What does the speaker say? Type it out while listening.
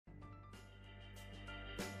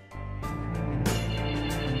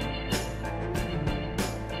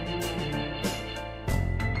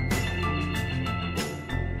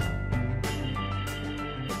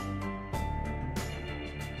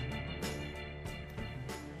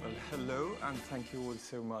Hello, and thank you all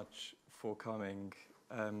so much for coming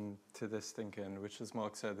to this ThinkIn, which, as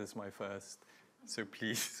Mark said, is my first. So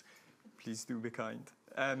please do be kind.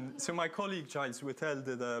 So my colleague Giles Whittle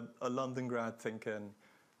did a Londongrad ThinkIn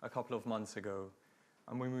a couple of months ago.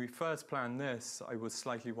 And when we first planned this, I was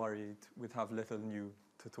slightly worried we'd have little new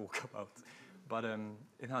to talk about. But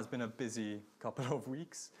it has been a busy couple of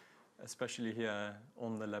weeks, especially here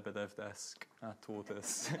on the Lebedev desk at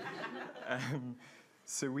Tortoise.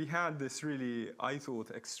 So we had this really, I thought,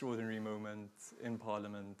 extraordinary moment in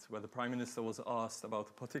Parliament where the Prime Minister was asked about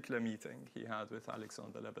a particular meeting he had with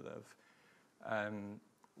Alexander Lebedev,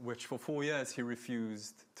 which for 4 years he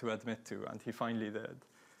refused to admit to, and he finally did.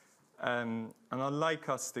 And I'd like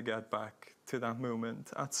us to get back to that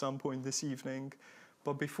moment at some point this evening.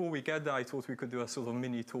 But before we get there, I thought we could do a sort of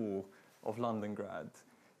mini tour of Londongrad,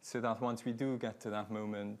 so that once we do get to that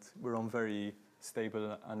moment, we're on very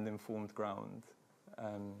stable and informed ground.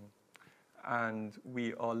 And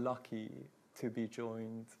we are lucky to be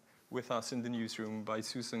joined with us in the newsroom by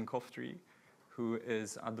Susan Coftry, who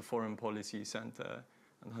is at the Foreign Policy Centre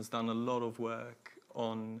and has done a lot of work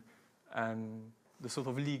on the sort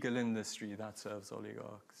of legal industry that serves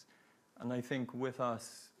oligarchs. And I think with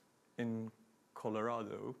us in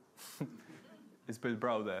Colorado is Bill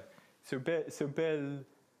Browder. So Bill,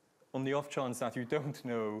 on the off chance that you don't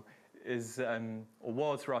know, is or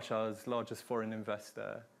was Russia's largest foreign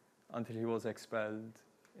investor until he was expelled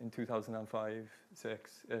in 2005,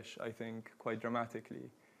 6-ish, I think, quite dramatically.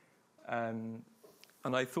 And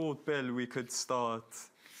I thought, Bill, we could start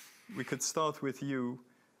with you,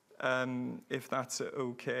 if that's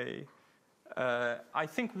okay. I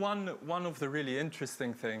think one of the really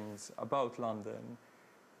interesting things about London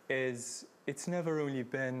is it's never only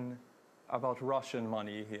been about Russian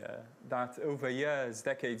money here, that over years,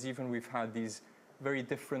 decades even, we've had these very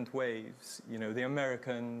different waves. You know, the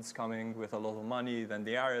Americans coming with a lot of money, then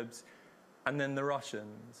the Arabs, and then the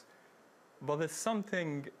Russians. But there's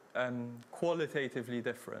something qualitatively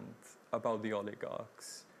different about the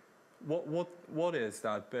oligarchs. What is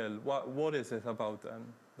that, Bill? What is it about them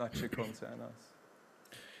that should concern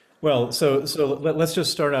us? Well, so let's just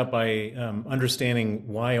start out by understanding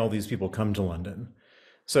why all these people come to London.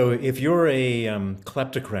 So if you're a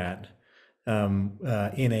kleptocrat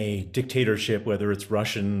in a dictatorship, whether it's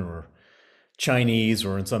Russian or Chinese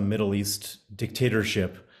or in some Middle East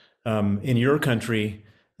dictatorship, in your country,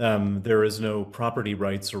 there is no property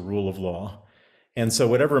rights or rule of law. And so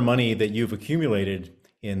whatever money that you've accumulated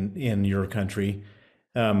in your country,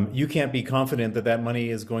 you can't be confident that that money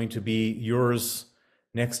is going to be yours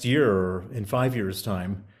next year or in 5 years'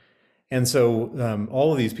 time. And so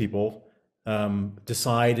all of these people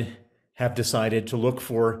have decided to look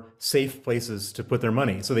for safe places to put their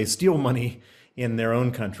money. So they steal money in their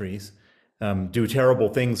own countries, do terrible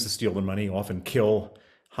things to steal their money, often kill,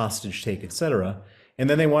 hostage take, etc. And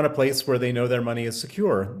then they want a place where they know their money is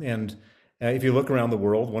secure. And if you look around the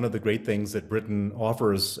world, one of the great things that Britain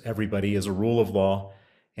offers everybody is a rule of law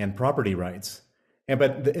and property rights.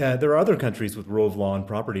 But there are other countries with rule of law and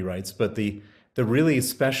property rights, but the really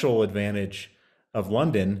special advantage of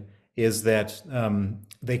London is that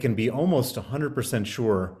they can be almost 100%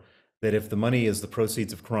 sure that if the money is the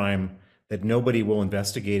proceeds of crime, that nobody will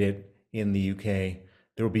investigate it in the UK.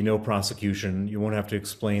 There will be no prosecution. You won't have to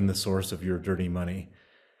explain the source of your dirty money.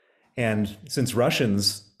 And since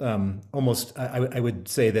Russians, I would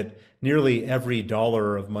say that nearly every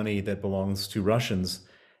dollar of money that belongs to Russians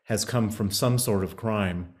has come from some sort of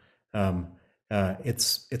crime,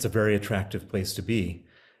 it's a very attractive place to be.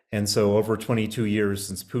 And so over 22 years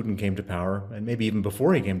since Putin came to power, and maybe even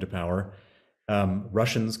before he came to power,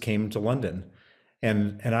 Russians came to London.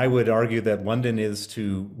 And I would argue that London is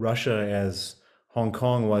to Russia as Hong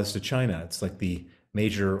Kong was to China. It's like the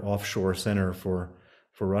major offshore center for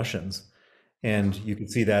Russians. And you can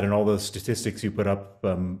see that in all those statistics you put up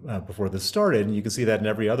before this started, and you can see that in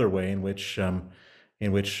every other way in which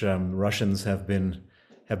Russians have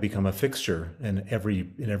become a fixture in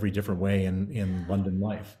every different way in London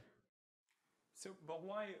life. So, but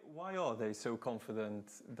why are they so confident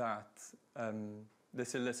that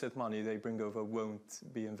this illicit money they bring over won't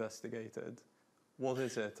be investigated? What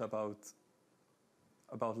is it about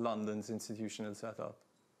London's institutional setup?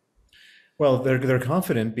 Well, they're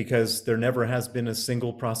confident because there never has been a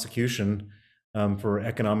single prosecution for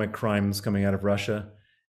economic crimes coming out of Russia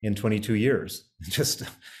in 22 years.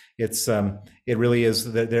 It really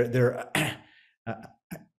is that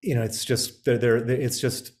it's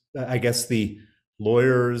just I guess the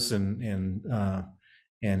lawyers and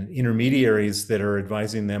intermediaries that are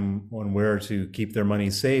advising them on where to keep their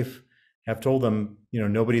money safe have told them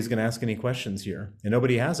nobody's going to ask any questions here, and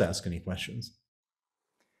nobody has asked any questions.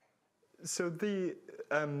 So the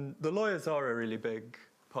lawyers are a really big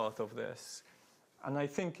part of this, and I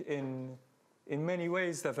think in many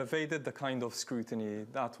ways they've evaded the kind of scrutiny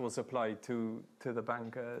that was applied to the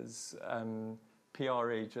bankers,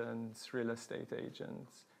 PR agents, real estate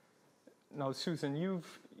agents. Now, Susan,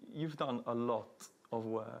 you've done a lot of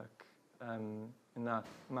work in that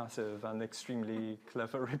massive and extremely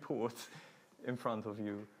clever report in front of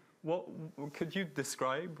you. Could you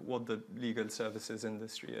describe what the legal services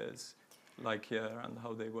industry is like here and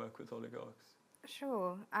how they work with oligarchs?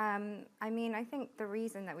 Sure. I mean, I think the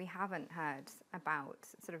reason that we haven't heard about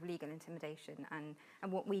sort of legal intimidation and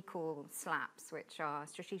what we call SLAPs, which are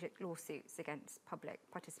strategic lawsuits against public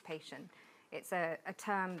participation, it's a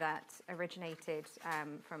term that originated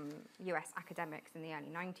from US academics in the early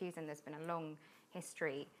 90s, and there's been a long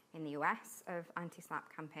history in the US of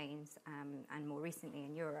anti-SLAP campaigns, and more recently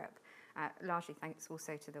in Europe, largely thanks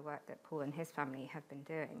also to the work that Paul and his family have been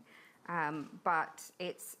doing. But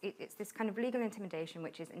it's this kind of legal intimidation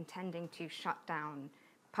which is intending to shut down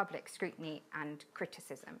public scrutiny and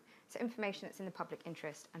criticism. So information that's in the public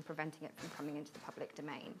interest and preventing it from coming into the public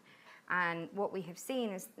domain. And what we have seen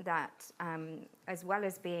is that as well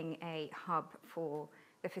as being a hub for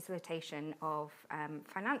the facilitation of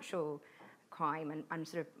financial crime and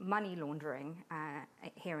sort of money laundering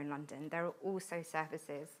here in London, there are also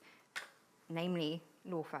services, namely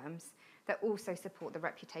law firms, that also support the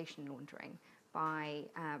reputation laundering by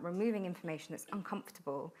removing information that's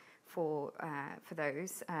uncomfortable for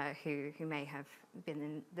those who may have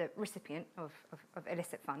been the recipient of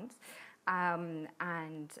illicit funds,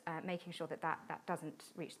 and making sure that doesn't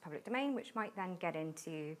reach the public domain, which might then get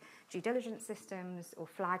into due diligence systems or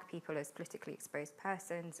flag people as politically exposed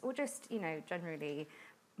persons, or just, generally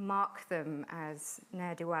mark them as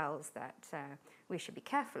ne'er-do-wells that we should be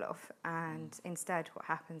careful of. And instead what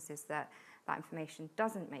happens is that information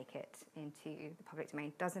doesn't make it into the public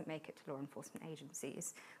domain, doesn't make it to law enforcement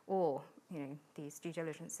agencies or these due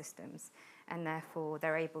diligence systems, and therefore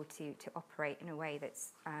they're able to operate in a way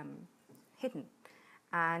that's hidden.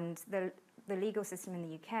 And the legal system in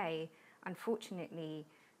the UK, unfortunately,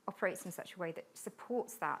 operates in such a way that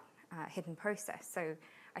supports that hidden process. So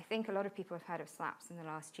I think a lot of people have heard of SLAPs in the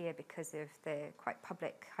last year because of the quite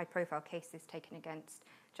public, high-profile cases taken against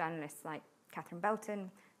journalists like Catherine Belton,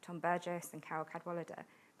 Tom Burgess, and Carol Cadwallader.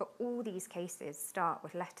 But all these cases start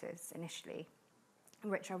with letters initially,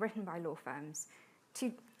 which are written by law firms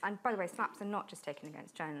to, and by the way, SLAPs are not just taken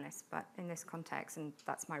against journalists, but in this context, and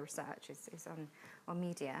that's my research, is on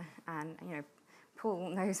media. And Paul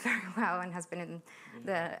knows very well and has been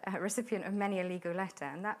the recipient of many a legal letter,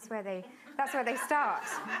 and that's where they start.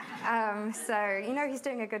 So he's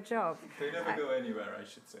doing a good job. They never go anywhere, I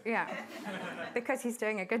should say. Yeah, because he's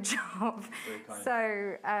doing a good job. Very kind.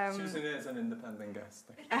 So Susan is an independent guest.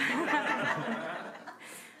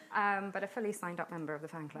 But a fully signed up member of the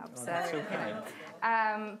fan club. Oh, that's so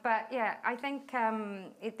kind. But yeah, I think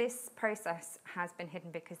this process has been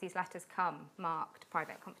hidden because these letters come marked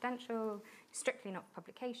private and confidential, strictly not for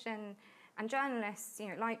publication. And journalists,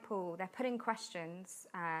 like Paul, they're putting questions,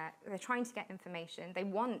 they're trying to get information, they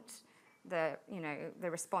want the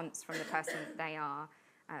response from the person that they are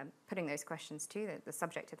putting those questions to, the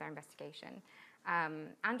subject of their investigation,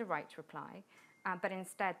 and a right to reply. But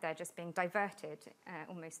instead, they're just being diverted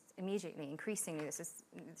almost immediately. Increasingly, this is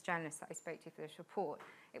the journalists that I spoke to for this report.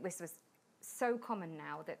 It was so common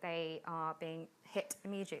now that they are being hit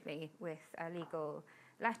immediately with a legal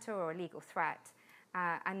letter or a legal threat,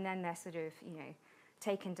 and then they're sort of,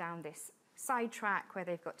 taken down this sidetrack where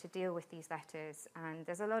they've got to deal with these letters. And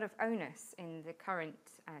there's a lot of onus in the current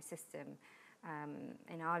system,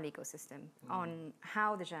 in our legal system, on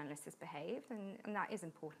how the journalist has behaved, and that is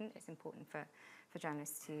important. It's important for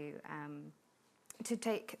journalists to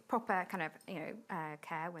take proper kind of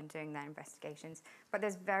care when doing their investigations. But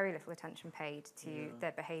there's very little attention paid to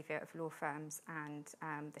the behaviour of law firms and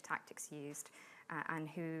the tactics used, and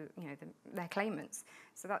who their claimants.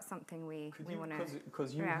 So that's something we want to.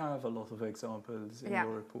 Because you have a lot of examples in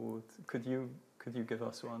your report. Could you give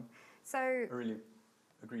us one? So a really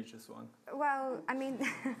egregious one. Well, I mean,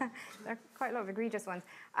 there are quite a lot of egregious ones.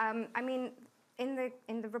 I mean, in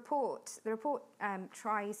the report,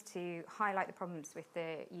 tries to highlight the problems with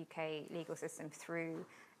the UK legal system through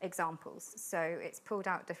examples. So it's pulled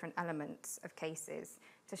out different elements of cases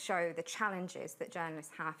to show the challenges that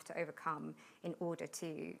journalists have to overcome in order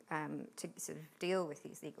to sort of deal with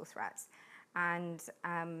these legal threats. And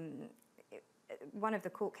one of the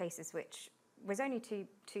court cases, which was only two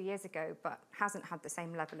years ago, but hasn't had the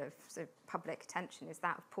same level of sort of public attention, is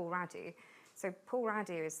that of Paul Radu. So Paul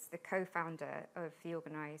Radu is the co-founder of the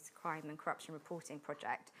Organised Crime and Corruption Reporting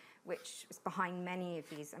Project, which is behind many of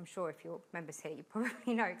these. I'm sure if you're members here, you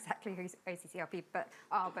probably know exactly who OCCRP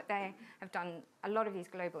are, but they have done a lot of these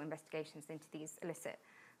global investigations into these illicit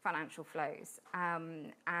financial flows.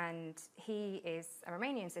 And he is a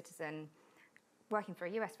Romanian citizen working for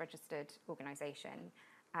a US-registered organisation.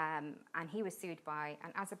 And he was sued by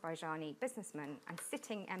an Azerbaijani businessman and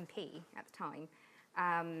sitting MP at the time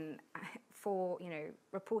for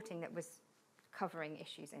reporting that was covering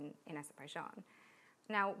issues in Azerbaijan.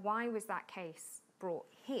 Now, why was that case brought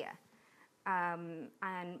here? And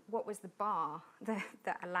what was the bar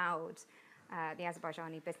that allowed the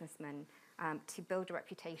Azerbaijani businessman to build a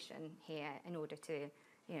reputation here in order to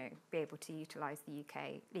be able to utilise the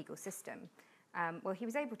UK legal system? Well, he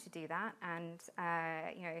was able to do that, and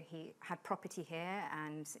he had property here,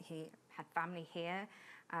 and he had family here.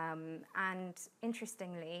 And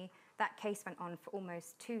interestingly, that case went on for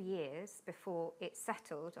almost 2 years before it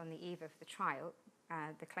settled on the eve of the trial.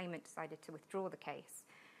 The claimant decided to withdraw the case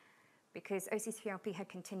because OCCRP had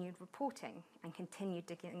continued reporting and continued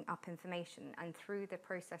digging up information. And through the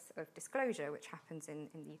process of disclosure, which happens in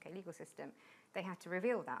the UK legal system, they had to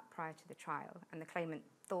reveal that prior to the trial. And the claimant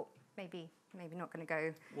thought, maybe not going to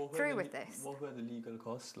go through with this. What were the legal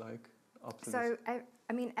costs like up to this? So,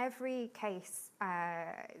 I mean, every case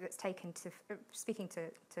that's taken to speaking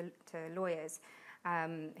to lawyers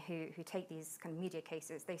who take these kind of media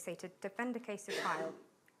cases, they say to defend a case at trial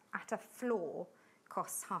at a floor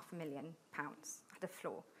costs £500,000 at a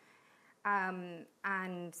floor.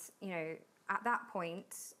 And at that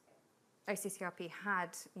point, OCCRP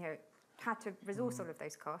had to resource all of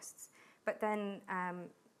those costs, but then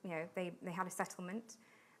they had a settlement.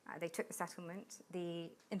 They took the settlement. The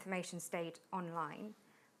information stayed online.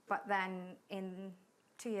 But then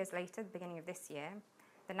 2 years later, the beginning of this year,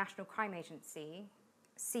 the National Crime Agency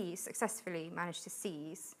successfully managed to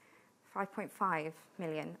seize 5.5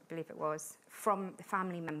 million, I believe it was, from the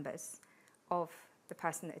family members of the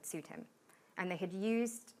person that had sued him. And they had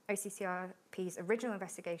used OCCRP's original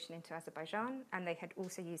investigation into Azerbaijan, and they had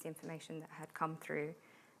also used the information that had come through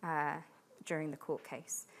during the court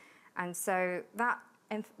case. And so that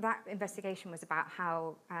investigation was about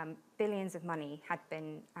how billions of money had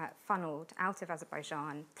been funneled out of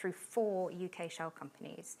Azerbaijan through 4 UK shell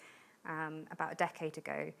companies about a decade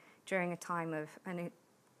ago, during a time of a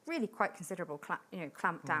really quite considerable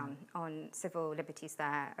clamp down on civil liberties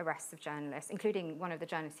there, arrests of journalists, including one of the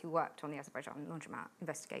journalists who worked on the Azerbaijan Laundromat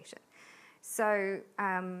investigation. So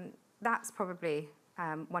that's probably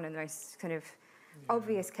one of the most kind of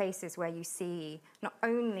obvious cases where you see not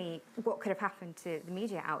only what could have happened to the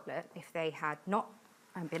media outlet if they had not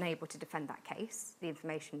been able to defend that case. The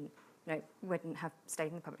information wouldn't have stayed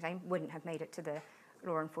in the public domain, wouldn't have made it to the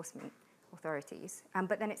law enforcement authorities.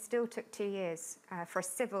 But then it still took 2 years for a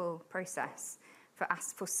civil process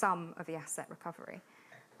for some of the asset recovery.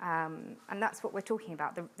 And that's what we're talking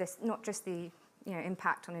about, this not just the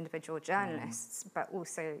impact on individual journalists, but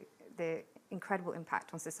also the incredible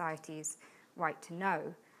impact on society's right to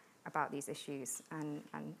know about these issues and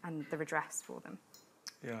the redress for them.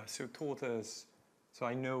 Yeah, so Tortoise, so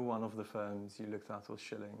I know one of the firms you looked at was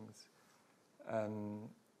Shillings,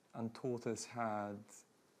 and Tortoise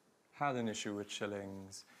had an issue with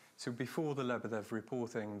Shillings. So before the Lebedev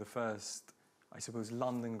reporting, the first, I suppose,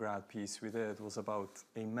 Londongrad piece we did was about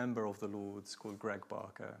a member of the Lords called Greg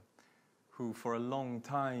Barker, who for a long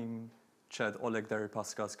time chaired Oleg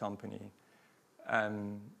Deripaska's company.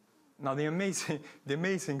 Now, the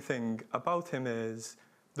amazing thing about him is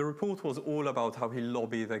the report was all about how he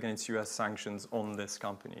lobbied against US sanctions on this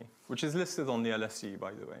company, which is listed on the LSE,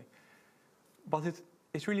 by the way. But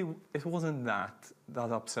it wasn't that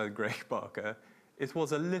upset Greg Barker. It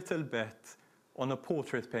was a little bit on a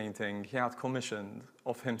portrait painting he had commissioned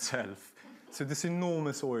of himself. So this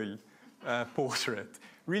enormous oil portrait,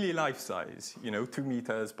 really life-size, 2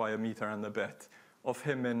 meters by 1.5 meters a bit, of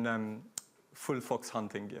him in full fox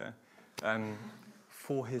hunting gear.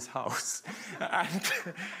 For his house,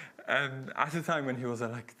 and at a time when he was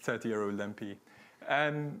a 30-year-old MP,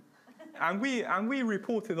 and we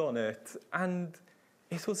reported on it, and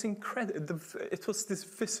it was incredible. It was this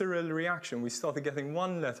visceral reaction. We started getting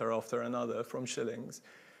one letter after another from Shillings,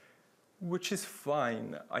 which is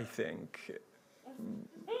fine, I think.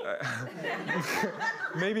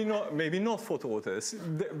 Maybe not for Tortoise,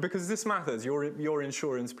 because this matters. Your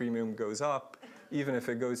insurance premium goes up, even if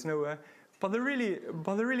it goes nowhere. But the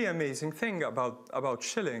really amazing thing about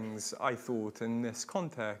Shillings, I thought, in this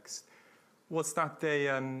context, was that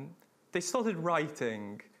they started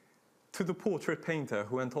writing to the portrait painter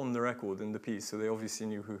who went on the record in the piece, so they obviously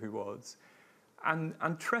knew who he was.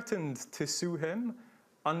 and threatened to sue him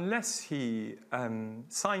unless he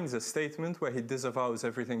signs a statement where he disavows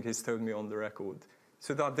everything he's told me on the record,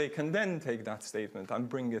 so that they can then take that statement and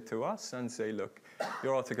bring it to us and say, look,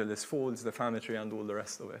 your article is false, defamatory, and all the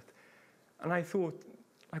rest of it. And I thought,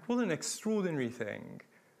 like, what an extraordinary thing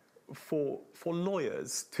for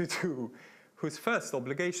lawyers to do, whose first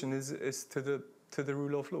obligation is to the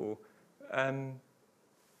rule of law.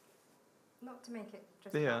 Not to make it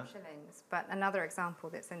just about shillings, but another example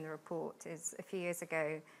that's in the report is a few years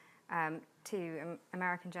ago, two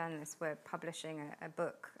American journalists were publishing a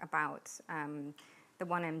book about the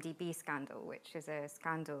 1MDB scandal, which is a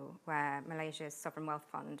scandal where Malaysia's sovereign wealth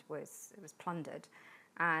fund was plundered,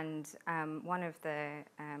 and one of the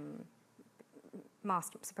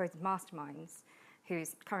supposed masterminds,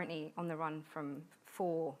 who's currently on the run from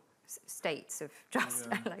 4 states of justice,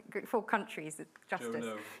 like 4 countries of justice.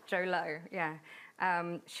 Joe Low, yeah.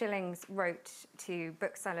 Shillings wrote to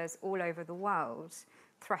booksellers all over the world,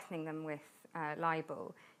 threatening them with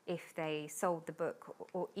libel if they sold the book,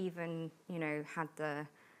 or even, had the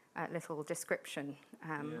little description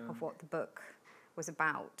of what the book was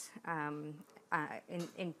about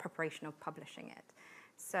in preparation of publishing it.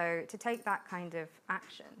 So to take that kind of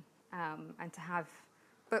action and to have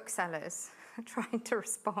booksellers trying to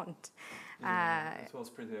respond. It was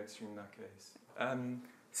pretty extreme in that case.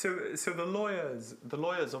 So the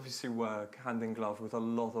lawyers obviously work hand in glove with a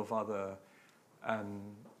lot of other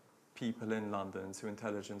people in London, so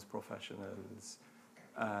intelligence professionals,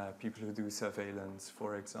 people who do surveillance,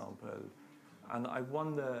 for example. And I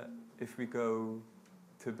wonder if we go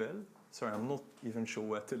to Bill. Sorry, I'm not even sure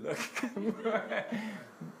where to look.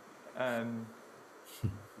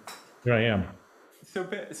 Here I am. So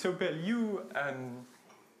Bill,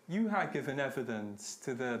 you had given evidence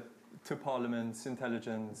to Parliament's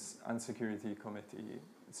Intelligence and Security Committee.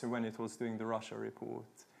 So when it was doing the Russia report,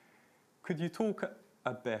 could you talk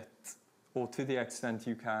a bit, or to the extent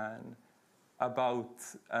you can, about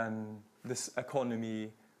this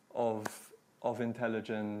economy of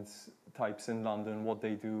intelligence types in London, what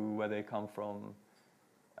they do, where they come from?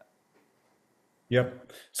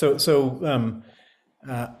 Yep. So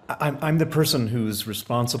I'm the person who's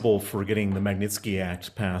responsible for getting the Magnitsky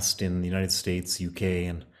Act passed in the United States, UK,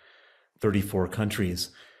 and 34 countries.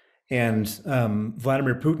 And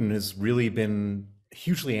Vladimir Putin has really been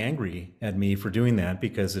hugely angry at me for doing that,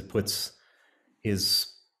 because it puts his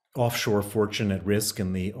offshore fortune at risk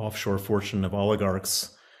and the offshore fortune of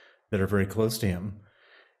oligarchs that are very close to him.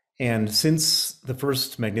 And since the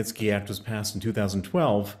first Magnitsky Act was passed in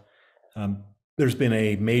 2012, there's been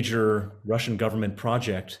a major Russian government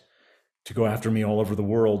project to go after me all over the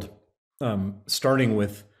world, starting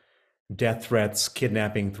with death threats,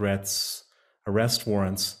 kidnapping threats, arrest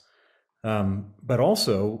warrants, but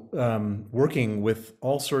also working with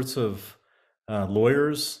all sorts of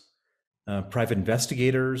lawyers, private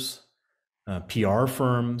investigators, PR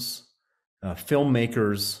firms,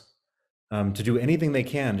 filmmakers, to do anything they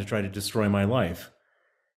can to try to destroy my life.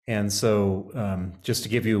 And so just to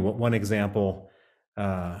give you one example,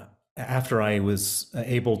 after I was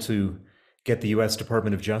able to get the US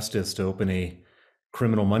Department of Justice to open a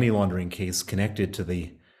criminal money laundering case connected to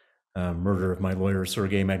the murder of my lawyer,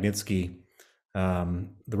 Sergei Magnitsky,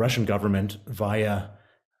 the Russian government, via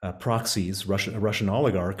proxies, a Russian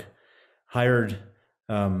oligarch, hired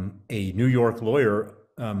a New York lawyer,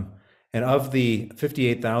 and of the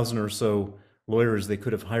 58,000 or so lawyers they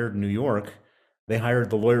could have hired in New York, they hired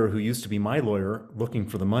the lawyer who used to be my lawyer looking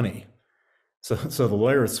for the money. So the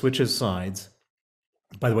lawyer switches sides.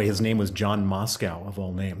 By the way, his name was John Moscow, of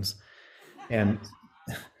all names. And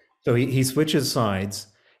so he switches sides.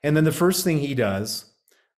 And then the first thing he does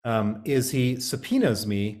is he subpoenas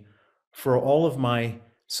me for all of my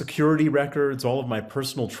security records, all of my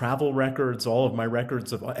personal travel records, all of my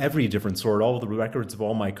records of every different sort, all of the records of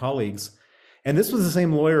all my colleagues. And this was the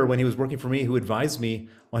same lawyer, when he was working for me, who advised me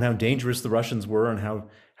on how dangerous the Russians were and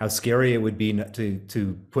how scary it would be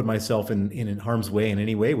to put myself in harm's way in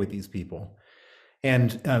any way with these people.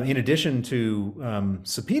 And in addition to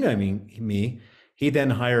subpoenaing me, he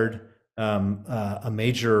then hired a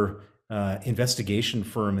major investigation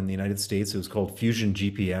firm in the United States. It was called Fusion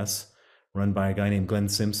GPS, run by a guy named Glenn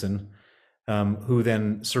Simpson, who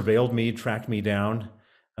then surveilled me, tracked me down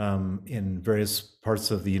in various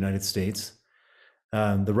parts of the United States.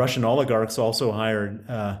 The Russian oligarchs also hired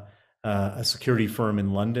a security firm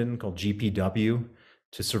in London called GPW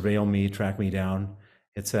to surveil me, track me down,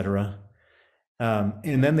 etc.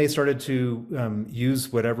 And then they started to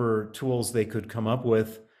use whatever tools they could come up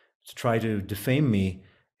with to try to defame me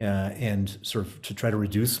and sort of to try to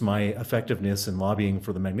reduce my effectiveness in lobbying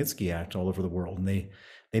for the Magnitsky Act all over the world. And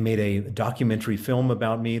they made a documentary film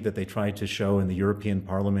about me that they tried to show in the European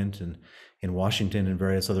Parliament and in Washington and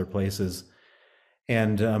various other places.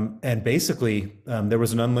 And basically, there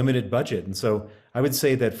was an unlimited budget. And so I would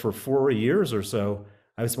say that for 4 years or so,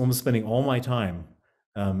 I was almost spending all my time,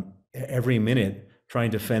 every minute,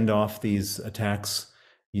 trying to fend off these attacks,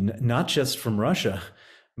 not just from Russia,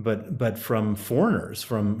 but from foreigners,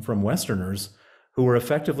 from Westerners who were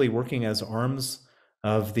effectively working as arms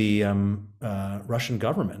of the Russian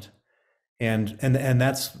government. And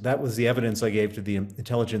that was the evidence I gave to the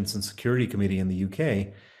Intelligence and Security Committee in the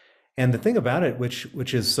UK. And the thing about it,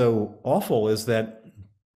 which is so awful, is that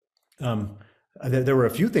there were a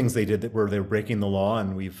few things they did that they were breaking the law,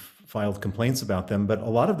 and we've filed complaints about them. But a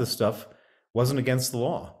lot of the stuff wasn't against the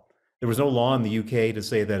law. There was no law in the UK to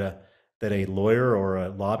say that a lawyer or a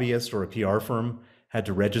lobbyist or a PR firm had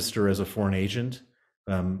to register as a foreign agent.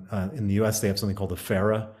 In the US, they have something called the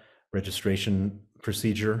FARA registration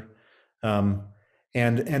procedure, and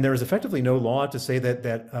there is effectively no law to say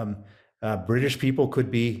that British people could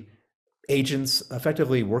be agents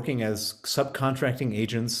effectively working as subcontracting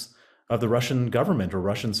agents of the Russian government or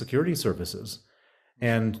Russian security services.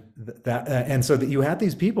 And so that you had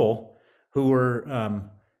these people who were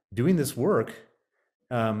doing this work,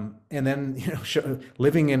 and then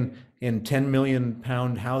living in 10 million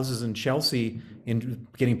pound houses in Chelsea,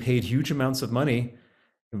 getting paid huge amounts of money,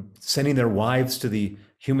 sending their wives to the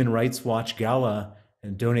Human Rights Watch gala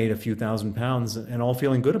and donate a few £1,000s, and all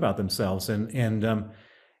feeling good about themselves.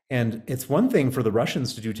 And it's one thing for the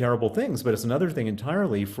Russians to do terrible things, but it's another thing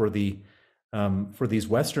entirely for these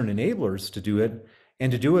Western enablers to do it,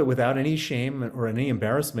 and to do it without any shame or any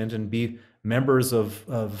embarrassment, and be members of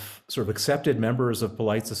sort of accepted members of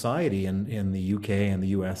polite society in the UK and the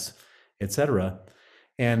US, et cetera.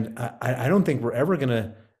 And I don't think we're ever going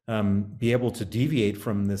to be able to deviate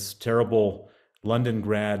from this terrible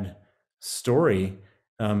Londongrad story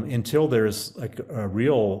until there's like a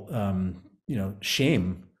real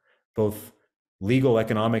shame, both legal,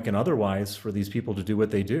 economic, and otherwise, for these people to do what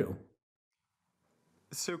they do.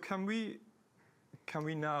 So can we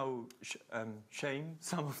now shame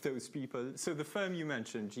some of those people? So the firm you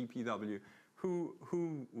mentioned, GPW,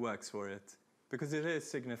 who works for it? Because it is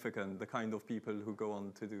significant, the kind of people who go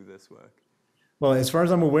on to do this work. Well, as far as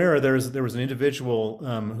I'm aware, there was an individual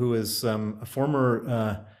who is a former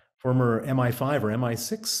MI5 or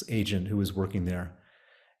MI6 agent who was working there.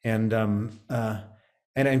 And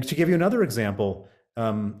to give you another example,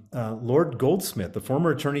 Lord Goldsmith, the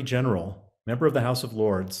former Attorney General, member of the House of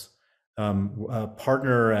Lords, a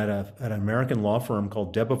partner at an American law firm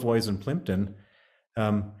called Debevoise and Plimpton,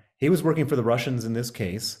 he was working for the Russians in this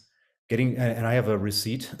case, and I have a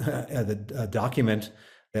receipt, a document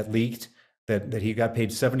that leaked that he got paid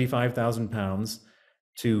 £75,000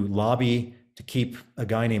 to lobby to keep a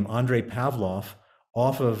guy named Andrei Pavlov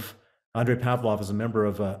off of. Andrei Pavlov is a member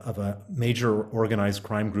of a major organized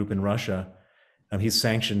crime group in Russia. He's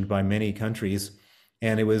sanctioned by many countries,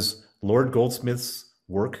 and it was Lord Goldsmith's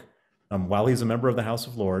work, while he's a member of the House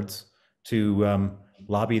of Lords, to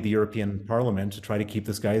lobby the European Parliament to try to keep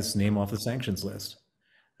this guy's name off the sanctions list.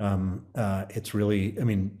 It's really,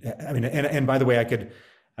 and by the way,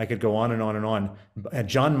 I could go on and on and on.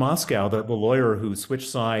 John Moscow, the lawyer who switched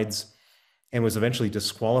sides and was eventually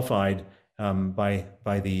disqualified by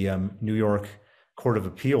the New York Court of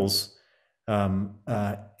Appeals,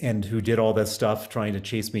 and who did all that stuff trying to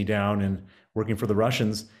chase me down and working for the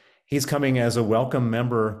Russians, he's coming as a welcome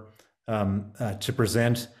member to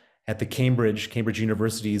present at the Cambridge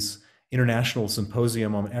University's International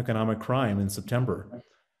Symposium on Economic Crime in September.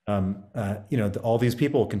 All these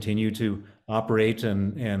people continue to operate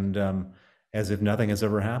and as if nothing has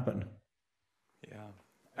ever happened. Yeah,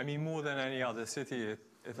 I mean, more than any other city,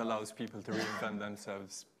 it allows people to reinvent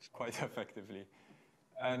themselves quite effectively.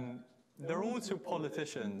 And they're also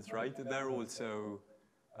politicians, right? They're also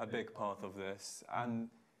a big part of this. And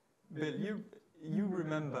Bill, you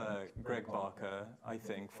remember Greg Barker, I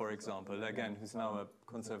think, for example, again, who's now a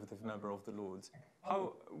Conservative member of the Lords.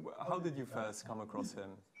 How did you first come across him?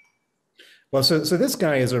 Well, so this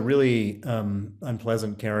guy is a really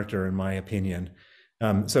unpleasant character, in my opinion.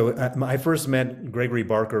 I first met Gregory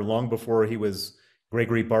Barker long before he was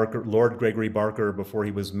Lord Gregory Barker, before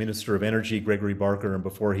he was Minister of Energy Gregory Barker, and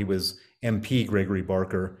before he was MP Gregory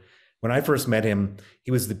Barker. When I first met him,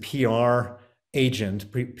 he was the PR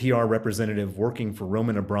agent, PR representative working for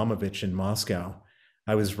Roman Abramovich in Moscow.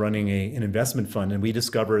 I was running an investment fund, and we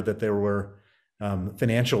discovered that there were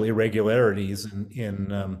financial irregularities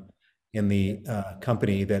in the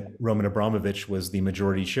company that Roman Abramovich was the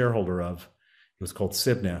majority shareholder of. It was called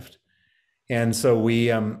Sibneft. And so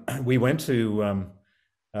we went to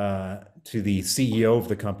the CEO of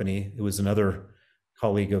the company. It was another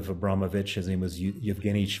colleague of Abramovich. His name was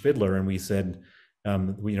Yevgeny Shvidler, and we said,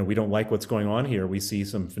 we don't like what's going on here. We see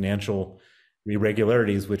some financial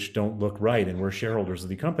irregularities which don't look right, and we're shareholders of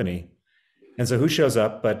the company. And so who shows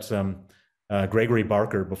up but Gregory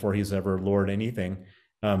Barker, before he's ever lured anything,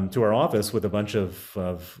 to our office with a bunch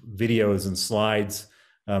of videos and slides,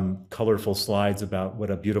 colorful slides about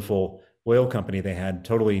what a beautiful oil company they had,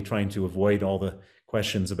 totally trying to avoid all the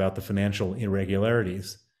questions about the financial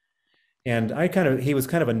irregularities. And he was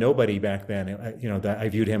kind of a nobody back then. That I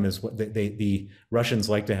viewed him as what the Russians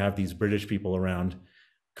like to have these British people around,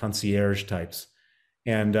 concierge types.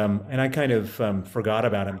 And I kind of forgot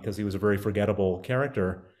about him because he was a very forgettable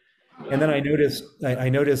character. And then I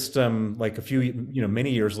noticed like a few,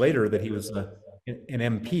 many years later that he was an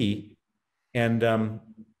MP, and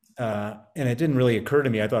it didn't really occur to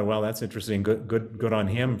me. I thought, well, that's interesting. Good on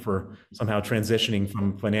him for somehow transitioning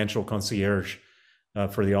from financial concierge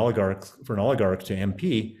for an oligarch to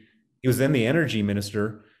MP. He was then the energy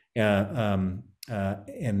minister in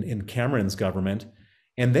Cameron's government,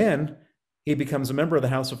 and then he becomes a member of the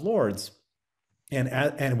House of Lords.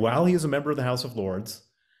 And while he is a member of the House of Lords,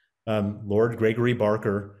 Lord Gregory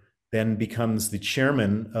Barker then becomes the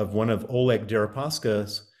chairman of one of Oleg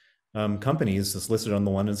Deripaska's companies that's listed on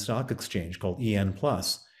the London Stock Exchange called EN+.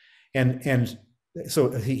 And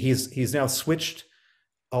so he's now switched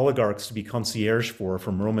oligarchs to be concierge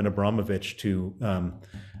from Roman Abramovich to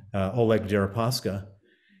Oleg Deripaska.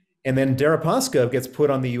 And then Deripaska gets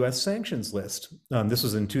put on the US sanctions list. This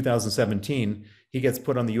was in 2017. He gets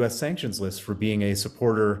put on the US sanctions list for being a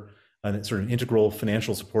supporter, a sort of integral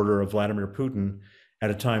financial supporter of Vladimir Putin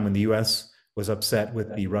at a time when the US was upset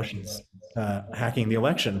with the Russians hacking the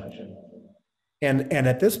election. And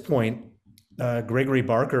at this point, Gregory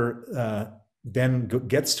Barker then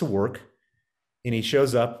gets to work, and he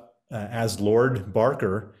shows up as Lord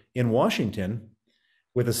Barker in Washington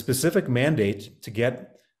with a specific mandate to get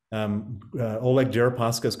Oleg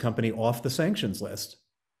Deripaska's company off the sanctions list.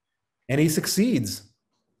 And he succeeds.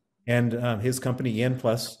 And his company, EN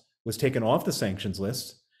Plus, was taken off the sanctions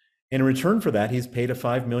list. In return for that, he's paid a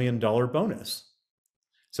 $5 million bonus.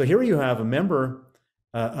 So here you have a member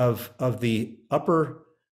of the upper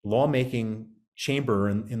lawmaking chamber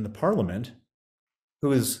in the parliament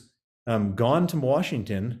who has gone to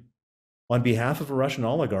Washington on behalf of a Russian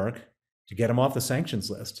oligarch to get him off the sanctions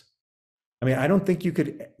list. I mean, I don't think you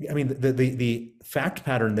could, I mean, the fact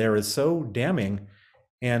pattern there is so damning.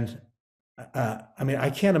 And I mean, I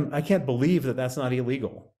can't believe that that's not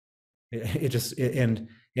illegal. And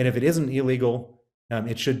if it isn't illegal,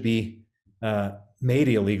 it should be made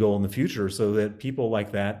illegal in the future so that people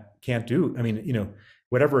like that can't do. I mean,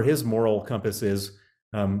 whatever his moral compass is,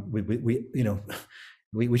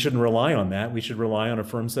 we shouldn't rely on that. We should rely on a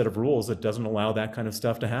firm set of rules that doesn't allow that kind of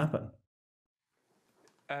stuff to happen.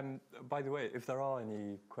 By the way, if there are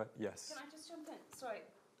any questions, yes. Can I just jump in? Sorry.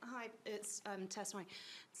 Hi, it's Tess.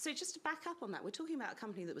 So just to back up on that, we're talking about a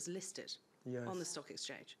company that was listed on the stock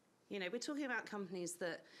exchange. We're talking about companies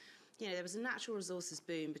that, there was a natural resources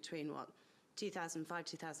boom between 2005,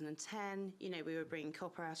 2010. We were bringing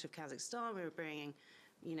copper out of Kazakhstan. We were bringing,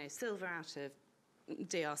 silver out of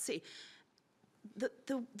DRC.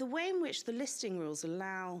 The way in which the listing rules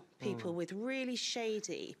allow people with really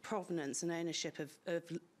shady provenance and ownership of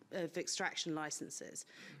extraction licenses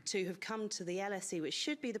to have come to the LSE, which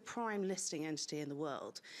should be the prime listing entity in the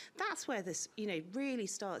world, that's where this, really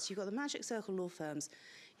starts. You've got the Magic Circle law firms,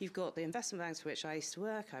 you've got the investment banks for which I used to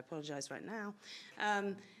work. I apologise right now.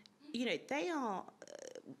 They are,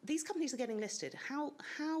 these companies are getting listed. How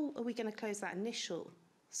are we going to close that initial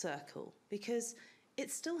circle? Because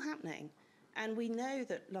it's still happening. And we know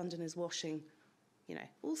that London is washing,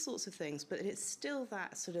 all sorts of things, but it's still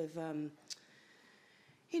that sort of,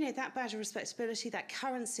 that badge of respectability, that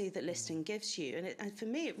currency that listing gives you. And for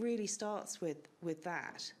me, it really starts with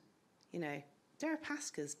that.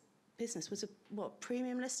 Deripaska's business was a,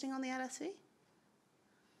 premium listing on the LSE?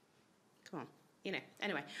 Come on.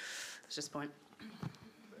 Anyway, that's just a point.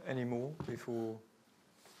 Any more before?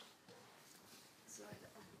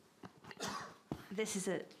 This is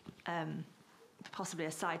possibly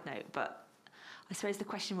a side note, but I suppose the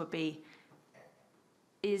question would be,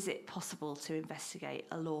 is it possible to investigate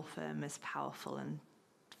a law firm as powerful and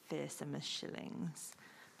fearsome as Schilling's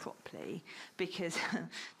properly? Because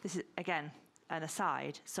this is, again, an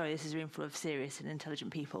aside, sorry, this is a room full of serious and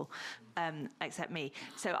intelligent people, except me.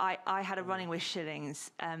 So I had a running with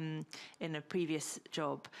shillings in a previous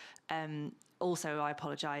job. Also, I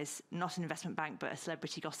apologise, not an investment bank, but a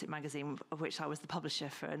celebrity gossip magazine, of which I was the publisher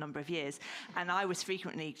for a number of years. And I was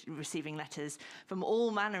frequently receiving letters from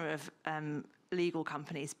all manner of legal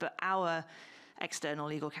companies, but our external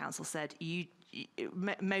legal counsel said,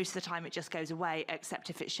 most of the time it just goes away, except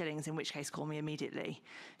if it's shillings, in which case call me immediately.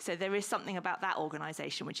 So there is something about that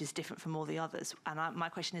organisation which is different from all the others. And my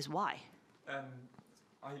question is why?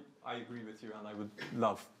 I agree with you, and I would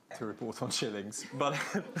love to report on shillings, but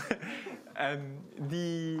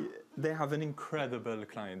they have an incredible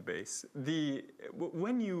client base.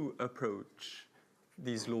 When you approach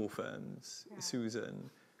these law firms, Susan,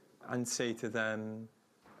 and say to them,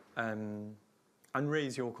 and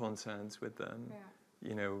raise your concerns with them,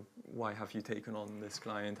 you know, why have you taken on this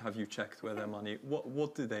client? Have you checked where their money?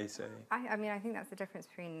 What do they say? I mean, I think that's the difference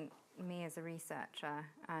between me as a researcher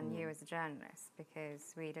and you as a journalist,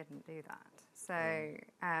 because we didn't do that. So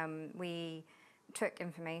we took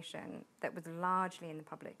information that was largely in the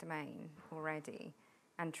public domain already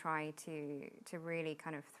and tried to really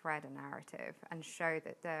kind of thread a narrative and show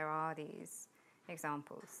that there are these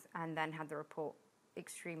examples, and then had the report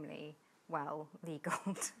extremely well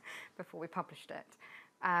legaled before we published it.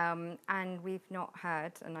 And we've not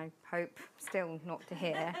heard, and I hope still not to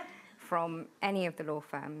hear, from any of the law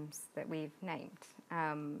firms that we've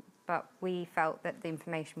named. But we felt that the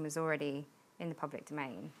information was already in the public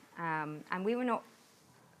domain. And we were not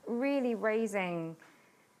really raising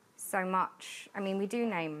so much. I mean, we do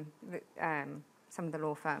name some of the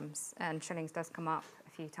law firms, and shillings does come up a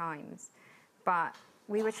few times. But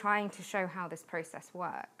we were trying to show how this process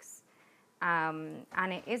works.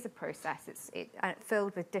 And it is a process. It's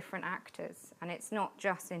filled with different actors, and it's not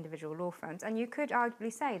just individual law firms. And you could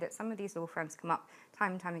arguably say that some of these law firms come up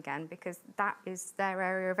time and time again because that is their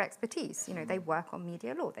area of expertise. You know, they work on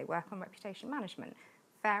media law, they work on reputation management.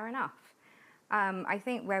 Fair enough. I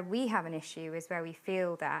think where we have an issue is where we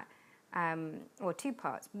feel that, or two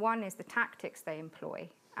parts. One is the tactics they employ,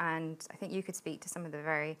 and I think you could speak to some of the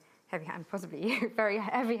very heavy-handed, possibly you, very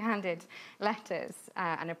heavy-handed letters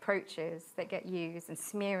and approaches that get used, and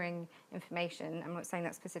smearing information. I'm not saying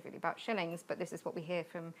that specifically about shillings, but this is what we hear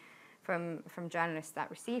from journalists that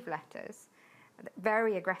receive letters,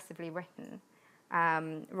 very aggressively written,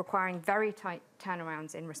 requiring very tight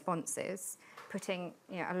turnarounds in responses, putting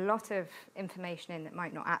a lot of information in that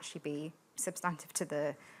might not actually be substantive to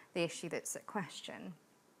the issue that's at question,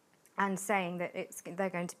 and saying that they're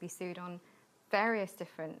going to be sued on various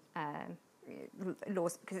different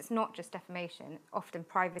laws, because it's not just defamation. Often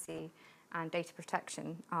privacy and data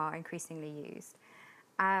protection are increasingly used.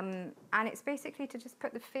 And it's basically to just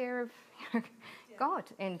put the fear of God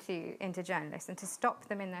into journalists, and to stop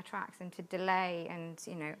them in their tracks, and to delay and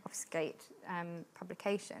obfuscate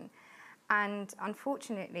publication. And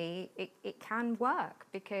unfortunately, it can work,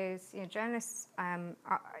 because journalists,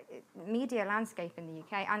 media landscape in the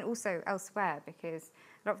UK and also elsewhere, because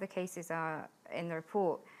a lot of the cases are in the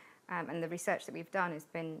report, and the research that we've done has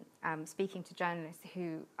been speaking to journalists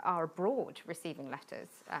who are abroad receiving letters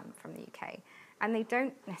from the UK, and they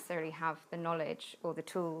don't necessarily have the knowledge or the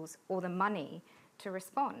tools or the money to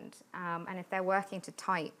respond. And if they're working to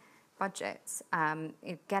tight budgets,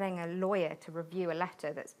 getting a lawyer to review a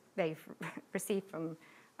letter that they've received from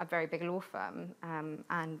a very big law firm,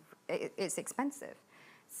 and it's expensive.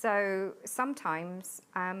 So sometimes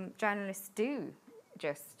journalists do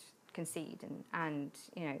just concede and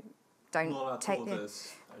don't not take all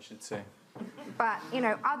this, I should say. But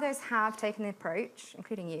others have taken the approach,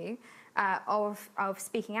 including you, of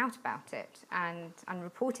speaking out about it and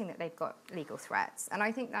reporting that they've got legal threats. And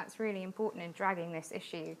I think that's really important in dragging this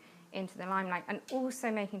issue into the limelight, and also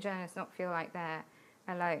making journalists not feel like they're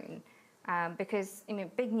alone. Because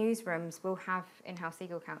big newsrooms will have in-house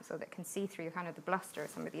legal counsel that can see through kind of the bluster of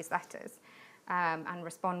some of these letters, and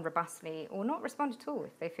respond robustly, or not respond at all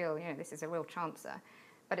if they feel this is a real chancer.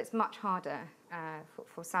 But it's much harder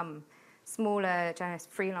for some smaller journalists,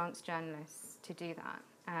 freelance journalists, to do that.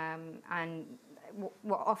 And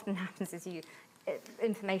what often happens is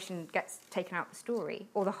information gets taken out of the story,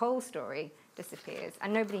 or the whole story disappears,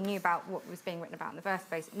 and nobody knew about what was being written about in the first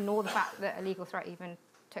place, nor the fact that a legal threat even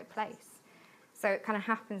took place. So it kind of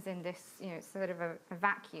happens in this, sort of a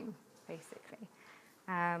vacuum, basically.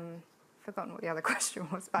 Forgotten what the other question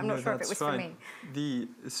was, but I'm not sure if it was for me.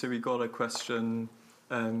 So we got a question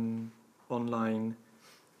online.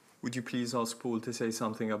 Would you please ask Paul to say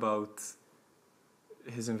something about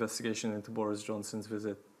his investigation into Boris Johnson's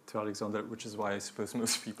visit to Alexander, which is why I suppose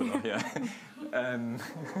most people are here.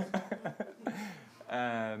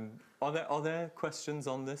 Are there questions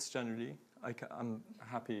on this generally? I'm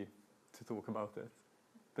happy to talk about it.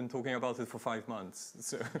 Been talking about it for 5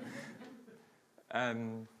 months.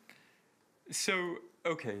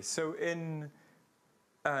 So in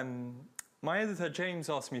my editor James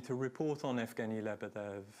asked me to report on Evgeny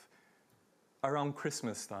Lebedev around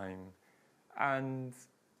Christmas time, and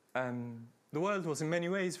the world was in many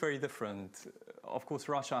ways very different. Of course,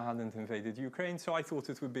 Russia hadn't invaded Ukraine, so I thought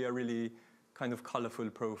it would be a really kind of colorful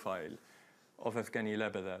profile of Evgeny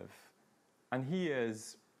Lebedev. And he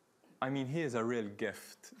is a real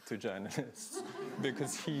gift to journalists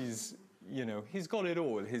because he's got it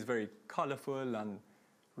all. He's very colorful and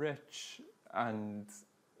rich and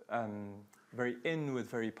very in with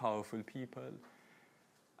very powerful people.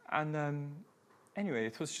 And anyway,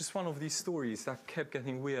 it was just one of these stories that kept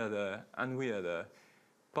getting weirder and weirder.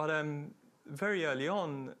 But very early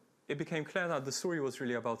on, it became clear that the story was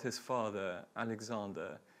really about his father,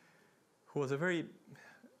 Alexander, who was a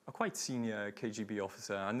quite senior KGB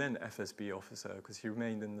officer and then FSB officer, because he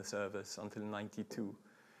remained in the service until '92.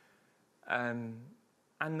 And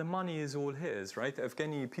the money is all his, right?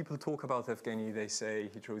 Evgeny, people talk about Evgeny, they say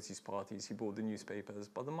he chose these parties, he bought the newspapers,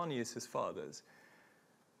 but the money is his father's.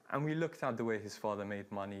 And we looked at the way his father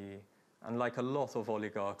made money, and like a lot of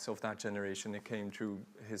oligarchs of that generation, it came through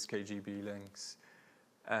his KGB links.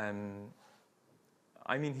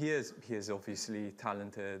 I mean, he is obviously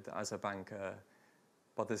talented as a banker,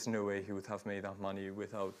 but there's no way he would have made that money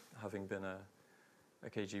without having been a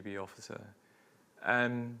KGB officer.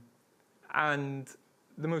 And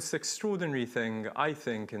the most extraordinary thing, I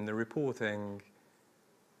think, in the reporting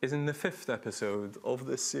is in the 5th episode of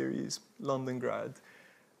this series, Londongrad,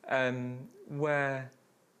 where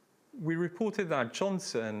we reported that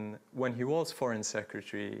Johnson, when he was Foreign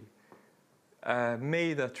Secretary,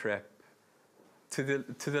 made a trip to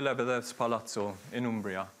the Lebedev's Palazzo in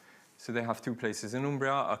Umbria. So they have 2 places in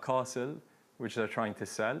Umbria, a castle, which they're trying to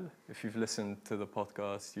sell. If you've listened to the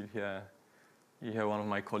podcast, you hear one of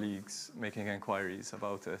my colleagues making inquiries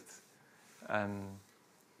about it.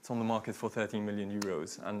 It's on the market for 13 million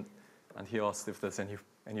euros, and he asked if there's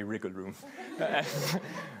any wriggle room.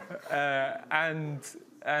 And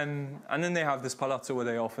then they have this palazzo where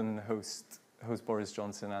they often host Boris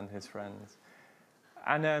Johnson and his friends.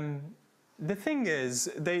 And the thing is,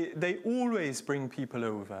 they always bring people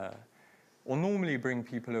over, or normally bring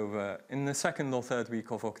people over in the 2nd or 3rd week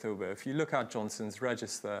of October. If you look at Johnson's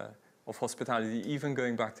register of hospitality, even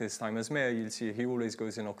going back to his time as mayor, you'll see he always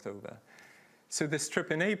goes in October. So this trip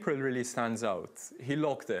in April really stands out. He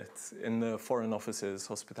logged it in the Foreign Office's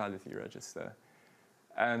hospitality register.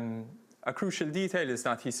 A crucial detail is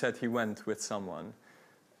that he said he went with someone,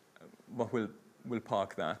 but we'll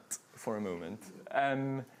park that for a moment.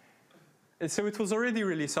 So it was already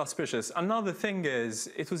really suspicious. Another thing is,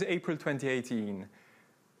 it was April 2018.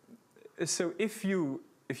 So if you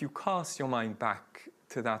cast your mind back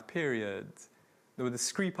to that period, there were the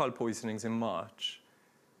Skripal poisonings in March.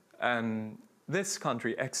 This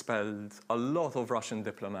country expelled a lot of Russian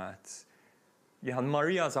diplomats. You had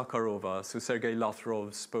Maria Zakharova, so Sergei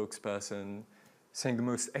Lavrov's spokesperson, saying the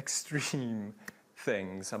most extreme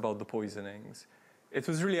things about the poisonings. It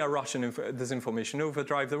was really a Russian disinformation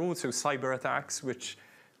overdrive. There were also cyber attacks, which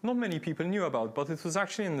not many people knew about, but it was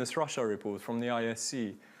actually in this Russia report from the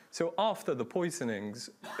ISC. So after the poisonings,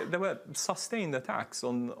 there were sustained attacks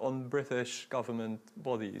on British government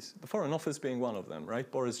bodies, the Foreign Office being one of them, right?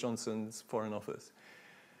 Boris Johnson's Foreign Office.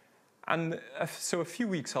 And so a few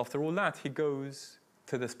weeks after all that, he goes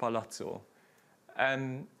to this palazzo.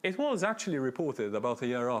 And it was actually reported about a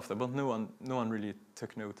year after, but no one really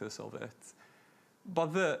took notice of it.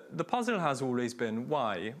 But the puzzle has always been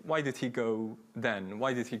why? Why did he go then?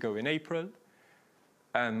 Why did he go in April?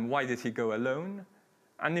 Why did he go alone?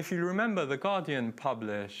 And if you remember, The Guardian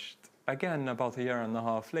published, again about a year and a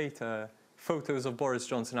half later, photos of Boris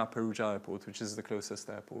Johnson at Perugia Airport, which is the closest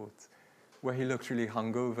airport, where he looked really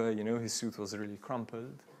hungover, his suit was really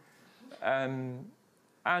crumpled. And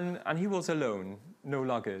he was alone, no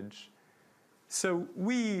luggage. So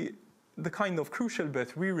the kind of crucial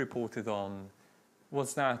bit we reported on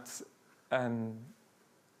was that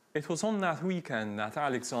it was on that weekend that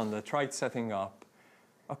Alexander tried setting up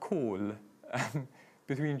a call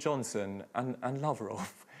between Johnson and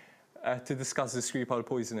Lavrov to discuss the Skripal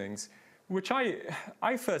poisonings, which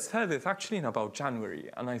I first heard it actually in about January,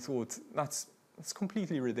 and I thought that's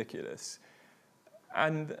completely ridiculous.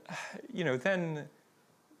 And then,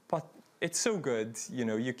 but it's so good,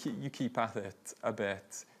 you keep at it a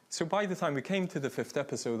bit. So by the time we came to the 5th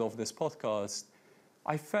episode of this podcast,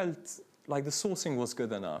 I felt like the sourcing was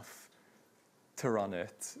good enough to run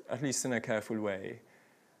it, at least in a careful way.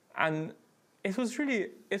 And it was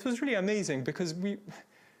really amazing because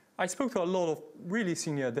I spoke to a lot of really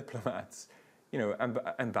senior diplomats,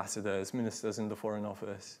 ambassadors, ministers in the Foreign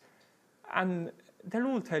Office, and they'll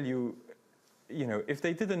all tell you, if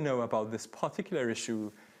they didn't know about this particular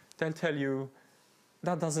issue, they'll tell you,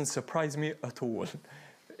 that doesn't surprise me at all.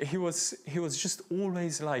 He was just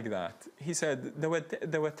always like that. He said there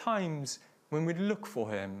were times when we'd look for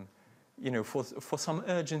him, for some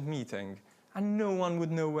urgent meeting, and no one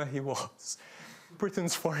would know where he was.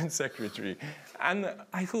 Britain's foreign secretary. And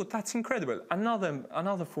I thought, that's incredible.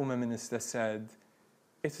 Another former minister said,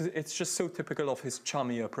 it's just so typical of his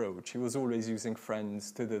chummy approach. He was always using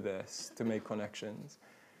friends to do this, to make connections.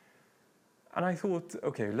 And I thought,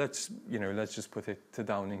 okay, let's just put it to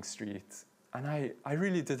Downing Street. And I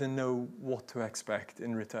really didn't know what to expect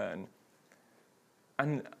in return.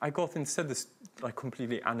 And I got instead this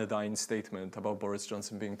completely anodyne statement about Boris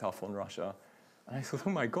Johnson being tough on Russia. And I thought, oh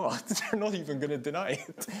my God, they're not even going to deny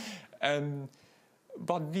it.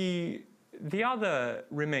 But the other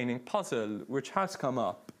remaining puzzle, which has come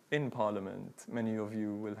up in Parliament, many of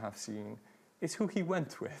you will have seen, is who he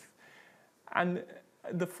went with. And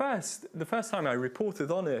the first time I reported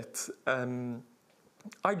on it,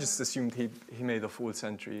 I just assumed he made a false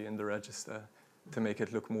entry in the register to make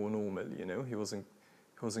it look more normal. He wasn't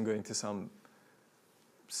going to some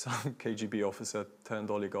KGB officer turned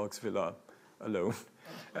oligarch's villa alone,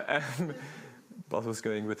 but was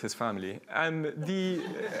going with his family.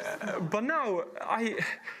 But now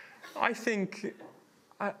I think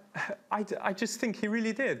I just think he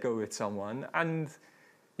really did go with someone, and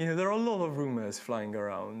there are a lot of rumors flying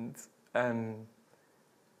around.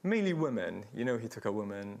 Mainly women. He took a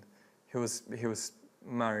woman. He was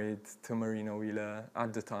married to Marina Wheeler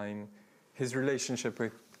at the time. His relationship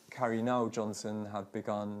with Carrie Now Johnson had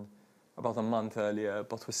begun about a month earlier,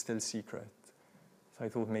 but was still secret. So I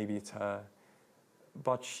thought maybe it's her.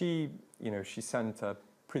 But she sent a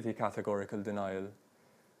pretty categorical denial,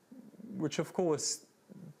 which of course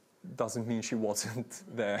doesn't mean she wasn't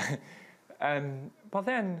there. But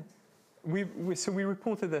then we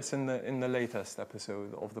reported this in the latest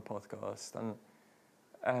episode of the podcast,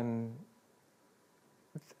 and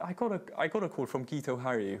I got a call from Gito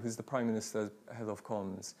Hari, who's the Prime Minister's head of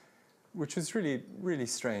comms, which was really, really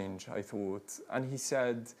strange, I thought. And he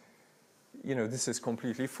said, this is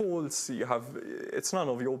completely false. It's none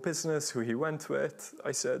of your business who he went with.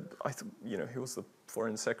 I said, he was the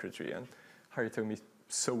foreign secretary, and Hari told me,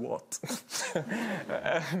 so what?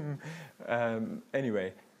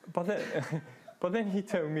 Anyway, but then he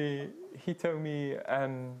told me,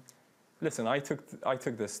 listen, I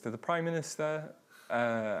took this to the Prime Minister,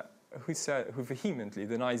 who vehemently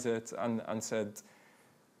denies it and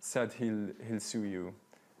said he'll sue you,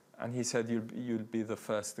 and he said you'll be the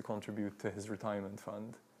first to contribute to his retirement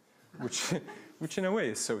fund, which in a way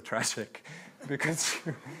is so tragic, because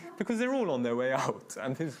they're all on their way out,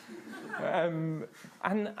 and and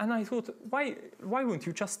I thought, why won't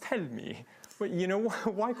you just tell me?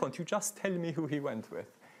 Why can't you just tell me who he went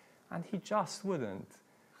with? And he just wouldn't.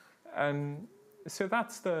 So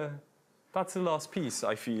that's the last piece,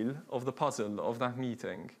 I feel, of the puzzle of that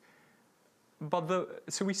meeting.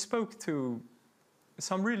 So we spoke to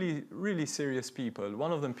some really, really serious people.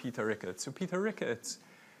 One of them, Peter Ricketts. So Peter Ricketts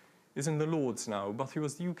is in the Lords now, but he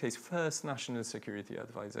was the UK's first national security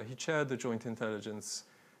advisor. He chaired the Joint Intelligence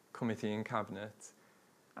Committee in Cabinet.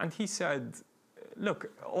 And he said,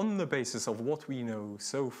 look, on the basis of what we know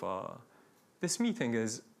so far, this meeting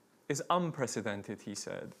is unprecedented, he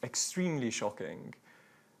said, extremely shocking,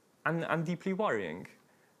 and deeply worrying.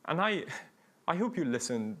 And I hope you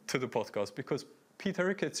listen to the podcast, because Peter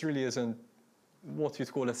Ricketts really isn't what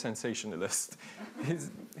you'd call a sensationalist.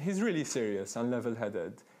 He's really serious and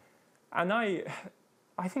level-headed. And I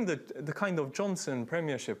think that the kind of Johnson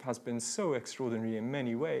premiership has been so extraordinary in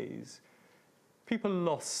many ways. People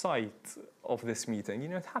lost sight of this meeting.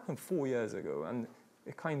 It happened 4 years ago, and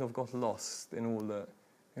it kind of got lost in all the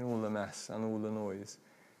mess and all the noise.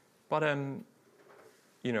 But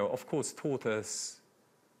of course, Tortoise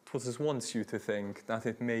wants you to think that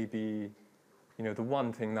it may be, the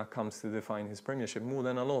one thing that comes to define his premiership more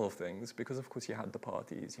than a lot of things, because of course you had the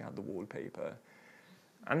parties, you had the wallpaper,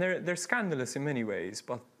 and they're scandalous in many ways.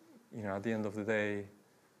 But at the end of the day,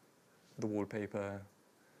 the wallpaper,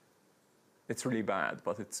 it's really bad,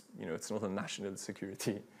 but it's not a national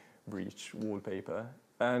security breach wallpaper.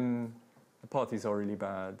 The parties are really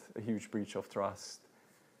bad, a huge breach of trust.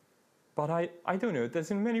 But I don't know,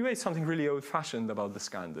 there's in many ways something really old-fashioned about the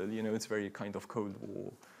scandal. It's very kind of Cold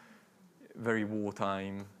War. very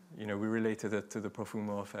wartime. You know, we related it to the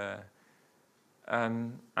Profumo affair.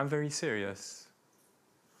 And very serious.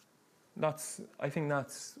 I think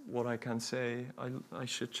that's what I can say. I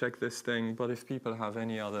should check this thing, but if people have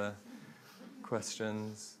any other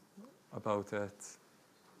questions about it,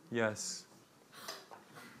 yes.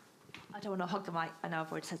 I don't want to hog the mic. I know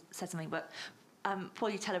I've already said something, but Paul,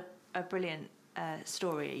 you tell a brilliant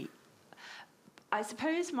story. I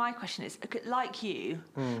suppose my question is, like you,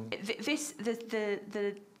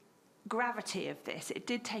 the gravity of this, it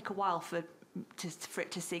did take a while for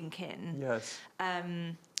it to sink in. Yes.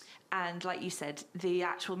 And like you said, the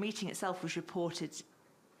actual meeting itself was reported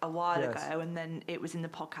a while ago, and then it was in the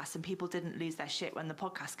podcast, and people didn't lose their shit when the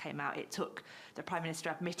podcast came out. It took the Prime Minister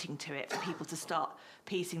admitting to it for people to start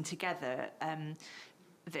piecing together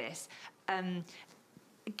this.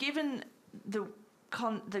 Given the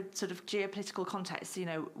sort of geopolitical context, you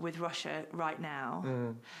know, with Russia right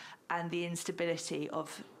now, and the instability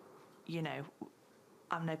of, you know,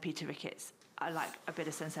 I'm no Peter Ricketts, I like a bit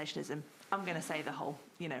of sensationalism. I'm going to say the whole,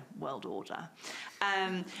 you know, world order.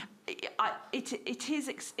 It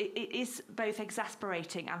is both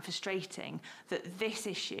exasperating and frustrating that this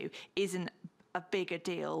issue isn't a bigger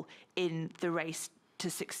deal in the race to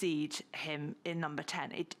succeed him in number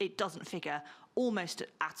 10. It doesn't figure almost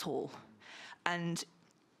at all. And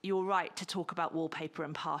you're right to talk about wallpaper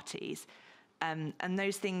and parties. And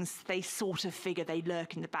those things, they sort of figure, they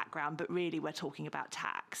lurk in the background, but really we're talking about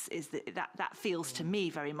tax. That feels to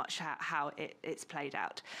me very much how it's played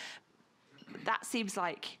out. That seems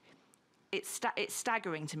like it's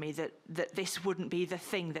staggering to me that this wouldn't be the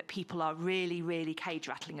thing that people are really, really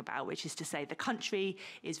cage-rattling about, which is to say the country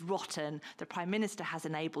is rotten, the Prime Minister has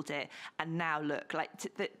enabled it, and now look, like,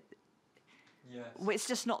 it's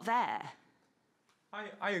just not there.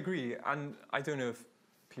 I agree, and I don't know if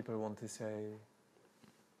people want to say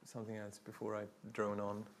something else before I drone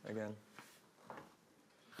on again.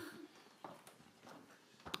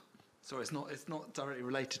 Sorry, it's not directly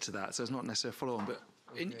related to that, so it's not necessarily a follow-on, but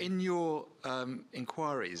in your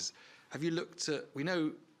inquiries, have you looked at, we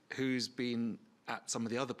know who's been at some of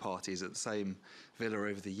the other parties at the same villa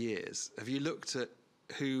over the years. Have you looked at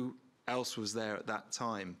who else was there at that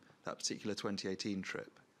time, that particular 2018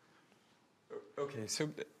 trip? Okay, so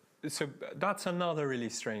that's another really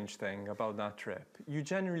strange thing about that trip. You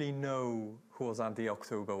generally know who was at the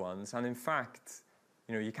October ones, and in fact,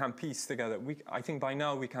 you know, you can piece together. I think by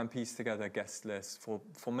now we can piece together guest lists for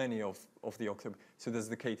many of the October. So there's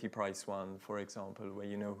the Katie Price one, for example, where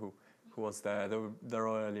you know who was there. There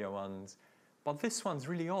are earlier ones, but this one's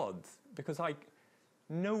really odd because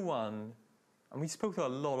no one, and we spoke to a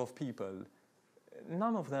lot of people.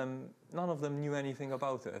 None of them knew anything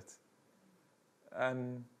about it.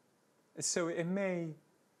 So it may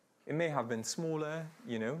have been smaller,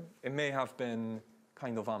 you know. It may have been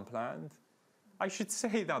kind of unplanned. I should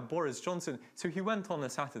say that Boris Johnson. So he went on a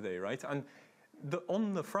Saturday, right? And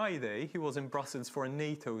on the Friday he was in Brussels for a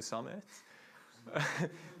NATO summit,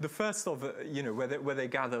 the first of you know where they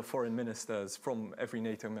gather foreign ministers from every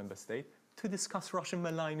NATO member state to discuss Russian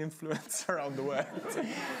malign influence around the world.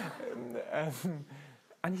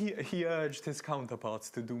 And he urged his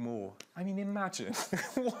counterparts to do more. I mean, imagine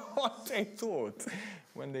what they thought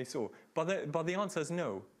when they saw. But the answer is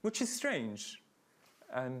no, which is strange.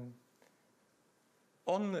 I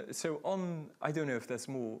don't know if there's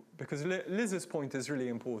more, because Liz's point is really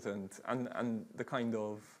important, and the kind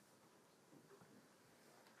of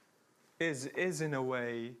is in a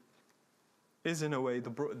way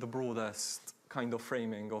the broadest kind of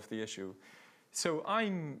framing of the issue. So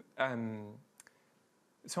I'm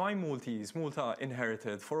Maltese. Malta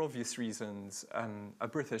inherited, for obvious reasons, a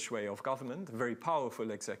British way of government, a very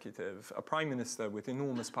powerful executive, a prime minister with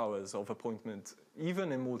enormous powers of appointment,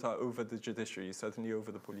 even in Malta over the judiciary, certainly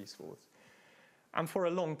over the police force. And for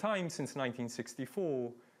a long time, since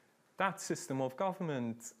 1964, that system of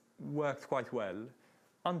government worked quite well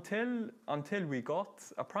until we got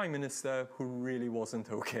a prime minister who really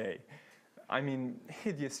wasn't okay. I mean,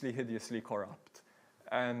 hideously corrupt.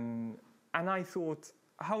 And I thought,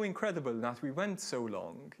 how incredible that we went so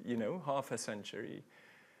long, you know, half a century,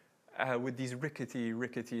 with these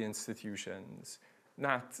rickety institutions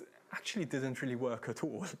that actually didn't really work at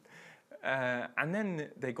all. And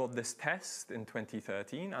then they got this test in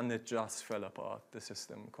 2013, and it just fell apart, the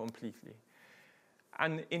system, completely.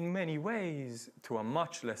 And in many ways, to a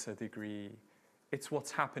much lesser degree, it's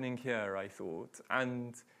what's happening here, I thought.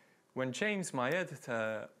 And when James, my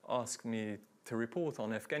editor, asked me to report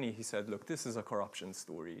on Evgeny, he said, look, this is a corruption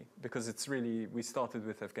story, because it's really, we started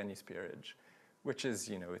with Evgeny's peerage, which is,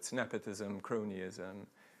 you know, it's nepotism, cronyism.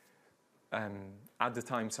 At the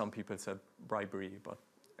time, some people said bribery, but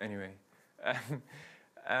anyway.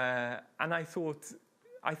 And I thought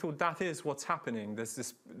that is what's happening. There's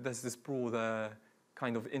this broader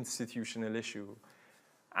kind of institutional issue.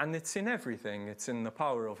 And it's in everything. It's in the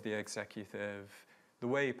power of the executive, the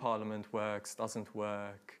way Parliament works, doesn't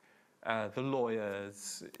work, the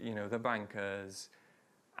lawyers, the bankers.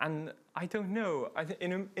 And I don't know.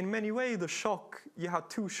 In many ways, you had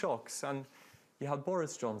two shocks. And you had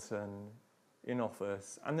Boris Johnson in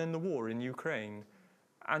office, and then the war in Ukraine.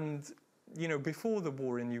 And, before the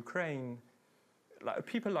war in Ukraine,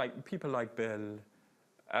 people like Bill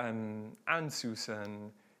and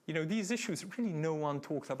Susan, these issues, really no one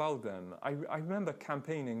talked about them. I remember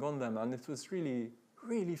campaigning on them, and it was really,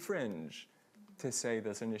 really fringe to say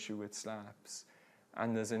there's an issue with SLAPs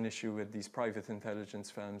and there's an issue with these private intelligence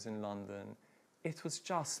firms in London. It was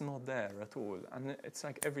just not there at all. And it's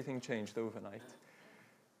like everything changed overnight.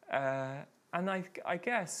 And I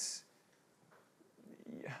guess,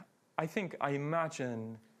 I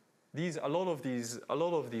imagine a lot of these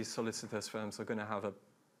solicitors firms are going to have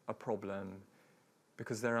a problem,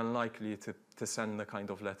 because they're unlikely to send the kind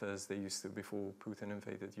of letters they used to before Putin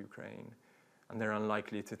invaded Ukraine. And they're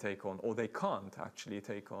unlikely to take on, or they can't actually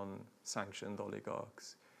take on, sanctioned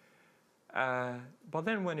oligarchs. But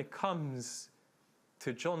then when it comes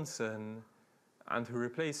to Johnson and who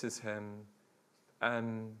replaces him,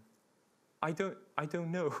 I don't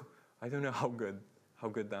know. I don't know how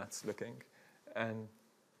good that's looking.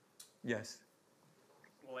 Yes.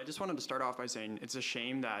 Well, I just wanted to start off by saying it's a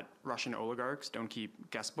shame that Russian oligarchs don't keep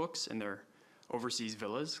guest books in their overseas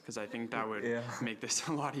villas, because I think that would make this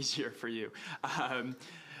a lot easier for you.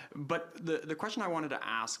 But the question I wanted to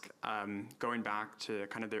ask, going back to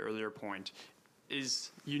kind of the earlier point,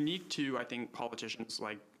 is unique to, I think, politicians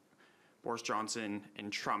like Boris Johnson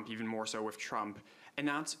and Trump, even more so with Trump, and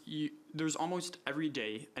that's there's almost every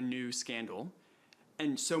day a new scandal,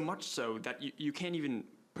 and so much so that you can't even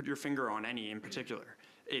put your finger on any in particular.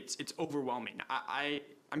 It's overwhelming.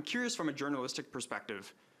 I'm curious from a journalistic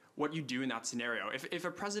perspective what you do in that scenario. If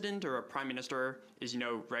a president or a prime minister is,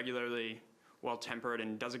 regularly well-tempered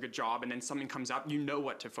and does a good job, and then something comes up, you know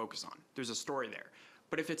what to focus on. There's a story there.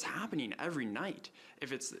 But if it's happening every night,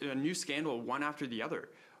 if it's a new scandal one after the other,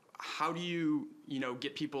 how do you,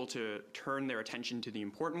 get people to turn their attention to the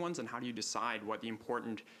important ones, and how do you decide what the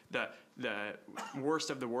worst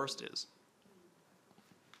of the worst is?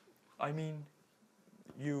 I mean,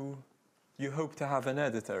 you hope to have an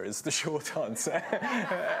editor is the short answer.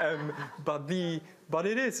 But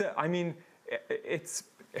it is, it's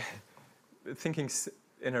thinking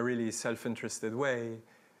in a really self-interested way,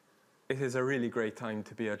 it is a really great time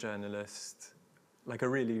to be a journalist, like a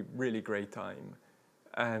really, really great time.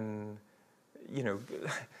 And,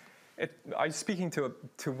 I was speaking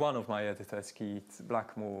to one of my editors, Keith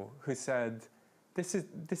Blackmore, who said, this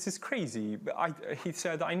is crazy. He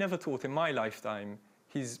said, I never thought in my lifetime,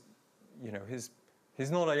 he's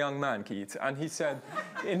not a young man, Keith. And he said,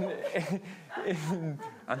 and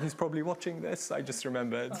he's probably watching this, I just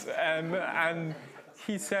remembered. And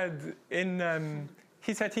he said,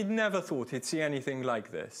 he'd never thought he'd see anything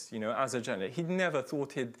like this, as a journalist. He'd never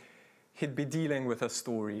thought he'd be dealing with a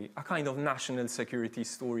story, a kind of national security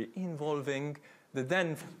story involving the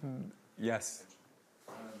then, yes.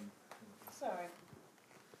 Sorry.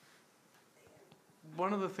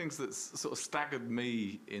 One of the things that's sort of staggered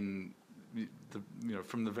me in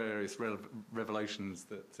from the various revelations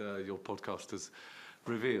that your podcast has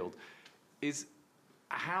revealed is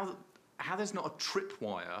how there's not a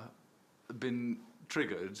tripwire been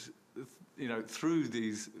triggered, through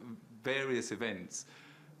these various events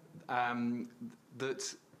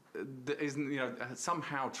that isn't,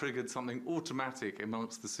 somehow triggered something automatic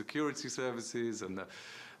amongst the security services and the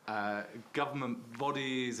government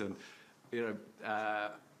bodies and,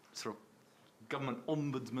 sort of government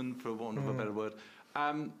ombudsman, for want of a better word,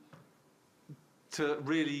 to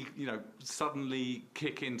really, suddenly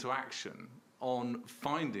kick into action on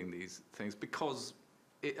finding these things, because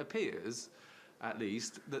it appears, at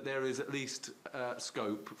least, that there is at least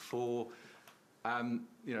scope for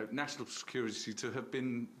national security to have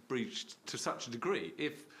been breached to such a degree.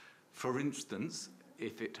 If, for instance,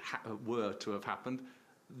 if it were to have happened,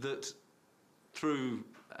 that through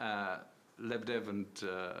Lebedev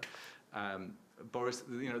and Boris,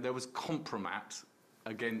 there was compromat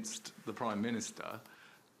against the Prime Minister,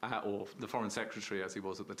 or the Foreign Secretary as he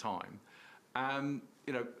was at the time.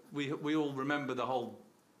 We all remember the whole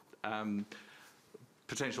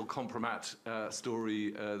potential compromat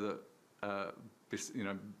story that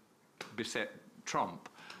beset Trump,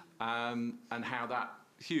 and how that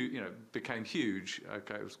huge, became huge.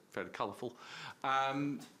 Okay, it was fairly colourful,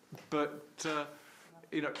 but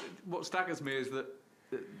what staggers me is that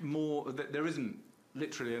there isn't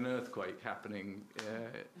literally an earthquake happening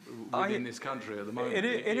within this country at the moment.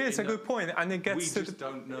 It is a good point, and it gets we just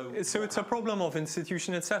don't know. So it's a problem of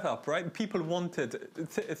institutional setup, right? People wanted.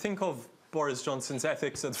 Think of Boris Johnson's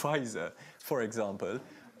ethics advisor, for example,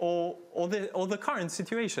 or the current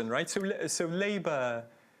situation, right? So Labour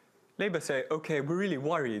say, okay, we're really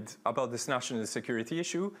worried about this national security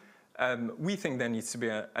issue. We think there needs to be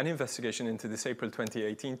an investigation into this April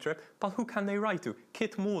 2018 trip, but who can they write to?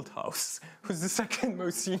 Kit Malthouse, who's the second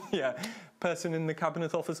most senior person in the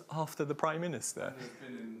cabinet office after the Prime Minister. Has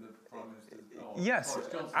been in the Prime Minister's, yes,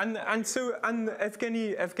 and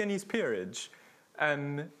Evgeny's peerage.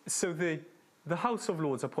 So the House of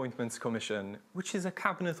Lords Appointments Commission, which is a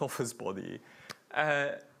cabinet office body,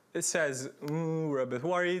 it says we're a bit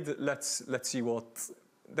worried. Let's see what.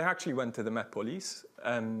 They actually went to the Met Police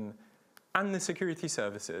and the security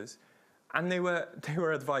services, and they were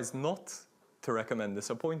advised not to recommend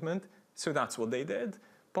this appointment. So that's what they did.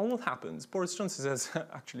 But what happens? Boris Johnson says,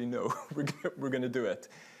 actually, no, we're going to do it.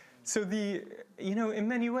 So in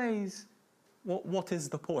many ways, what is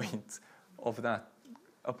the point of that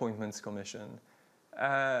appointments commission?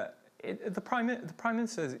 The Prime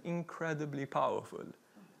Minister is incredibly powerful.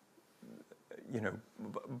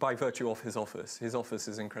 By virtue of his office. His office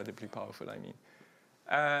is incredibly powerful, I mean.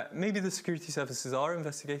 Maybe the security services are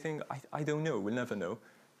investigating. I don't know. We'll never know.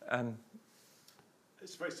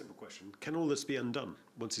 It's a very simple question. Can all this be undone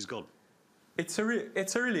once he's gone? It's a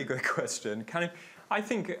really good question. I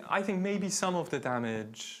think maybe some of the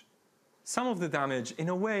damage, in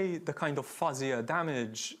a way, the kind of fuzzier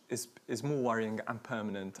damage is more worrying and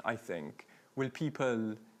permanent, I think. Will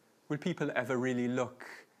people ever really look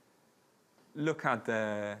at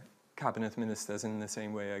their cabinet ministers in the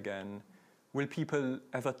same way again? Will people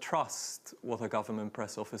ever trust what a government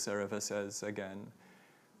press officer ever says again?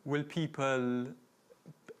 Will people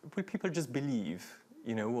just believe,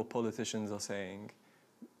 what politicians are saying?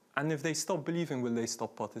 And if they stop believing, will they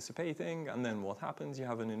stop participating? And then what happens? You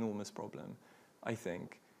have an enormous problem, I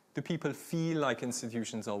think. Do people feel like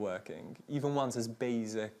institutions are working, even ones as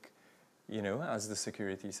basic, as the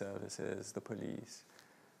security services, the police?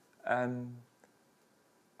 I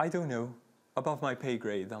don't know. Above my pay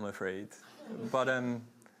grade, I'm afraid. But I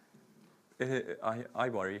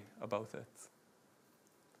worry about it.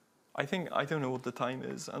 I don't know what the time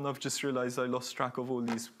is, and I've just realized I lost track of all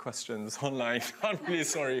these questions online. I'm really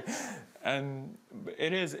sorry.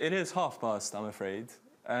 It is past, I'm afraid.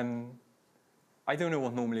 I don't know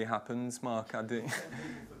what normally happens, Mark.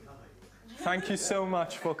 Thank you so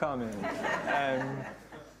much for coming.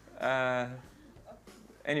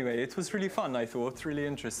 Anyway, it was really fun, I thought, really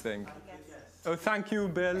interesting. Oh, thank you,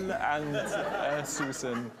 Bill and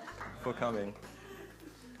Susan, for coming.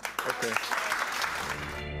 Okay.